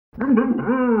Beep,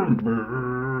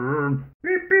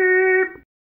 beep.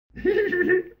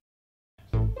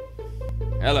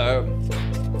 Hello,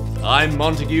 I'm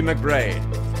Montague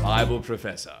McBrain, Bible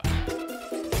professor.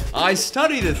 I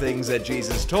study the things that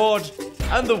Jesus taught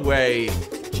and the way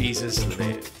Jesus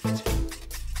lived.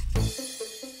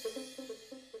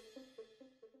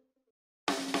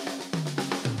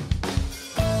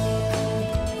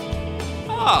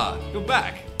 Ah, you're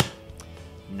back.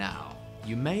 Now,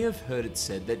 you may have heard it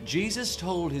said that Jesus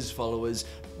told his followers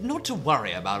not to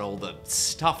worry about all the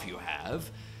stuff you have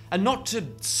and not to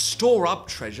store up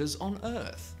treasures on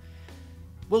earth.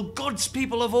 Well, God's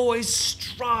people have always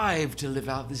strived to live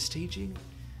out this teaching,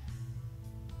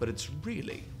 but it's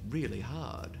really, really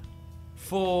hard.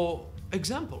 For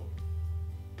example,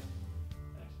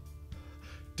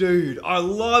 dude, I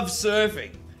love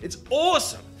surfing. It's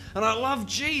awesome. And I love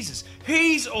Jesus.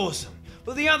 He's awesome.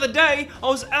 But the other day, I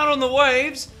was out on the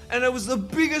waves, and it was the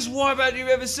biggest wipeout you've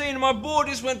ever seen, and my board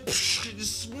just went, it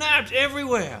just snapped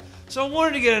everywhere. So I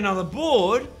wanted to get another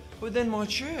board, but then my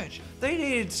church, they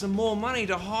needed some more money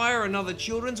to hire another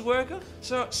children's worker,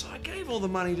 so I gave all the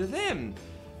money to them.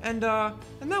 And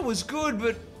that was good,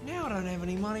 but now I don't have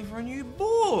any money for a new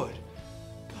board.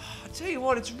 I tell you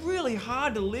what, it's really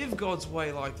hard to live God's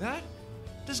way like that.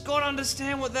 Does God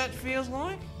understand what that feels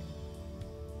like?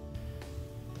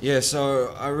 Yeah,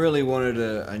 so I really wanted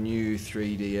a new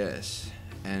 3DS,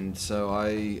 and so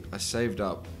I saved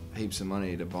up heaps of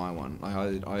money to buy one.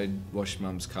 Like I washed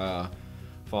Mum's car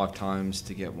 5 times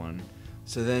to get one.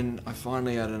 So then I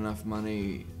finally had enough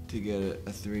money to get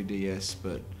a 3DS,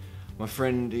 but my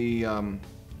friend, he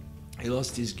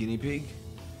lost his guinea pig,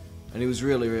 and he was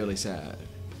really, really sad.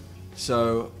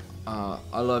 So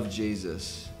I love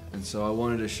Jesus, and so I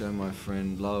wanted to show my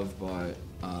friend love by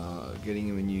getting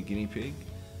him a new guinea pig.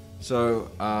 So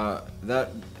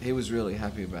he was really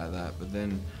happy about that, but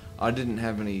then I didn't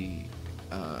have any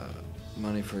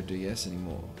money for a DS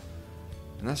anymore,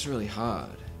 and that's really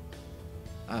hard.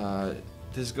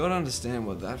 Does God understand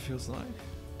what that feels like?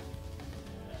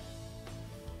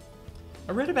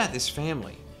 I read about this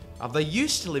family. They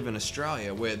used to live in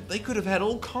Australia where they could have had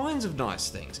all kinds of nice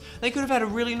things. They could have had a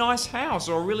really nice house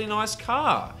or a really nice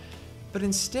car. But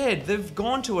instead, they've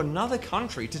gone to another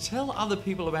country to tell other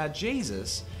people about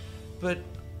Jesus. But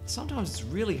sometimes it's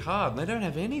really hard and they don't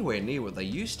have anywhere near what they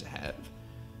used to have.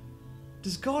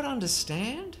 Does God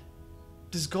understand?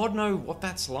 Does God know what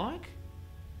that's like?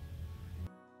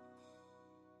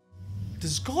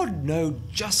 Does God know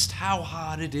just how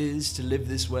hard it is to live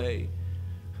this way?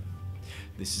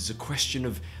 This is a question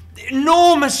of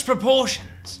enormous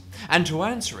proportions. And to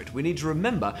answer it, we need to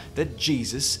remember that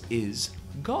Jesus is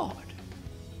God.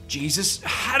 Jesus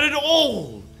had it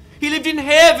all. He lived in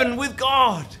heaven with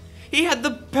God. He had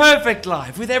the perfect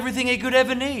life with everything he could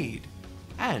ever need.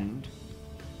 And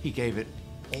he gave it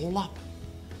all up.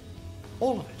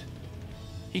 All of it.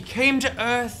 He came to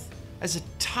earth as a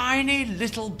tiny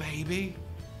little baby.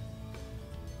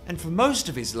 And for most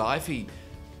of his life, he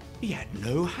had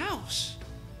no house.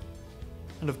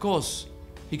 And of course,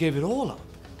 he gave it all up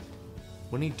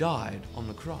when he died on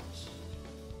the cross.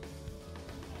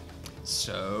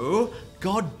 So,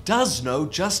 God does know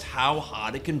just how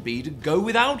hard it can be to go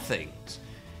without things.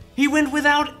 He went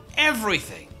without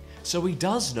everything, so he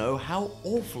does know how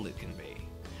awful it can be.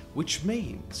 Which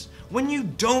means, when you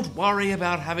don't worry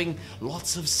about having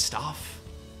lots of stuff,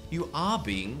 you are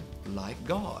being like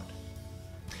God.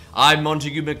 I'm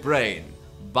Montague McBrain,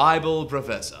 Bible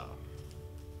professor.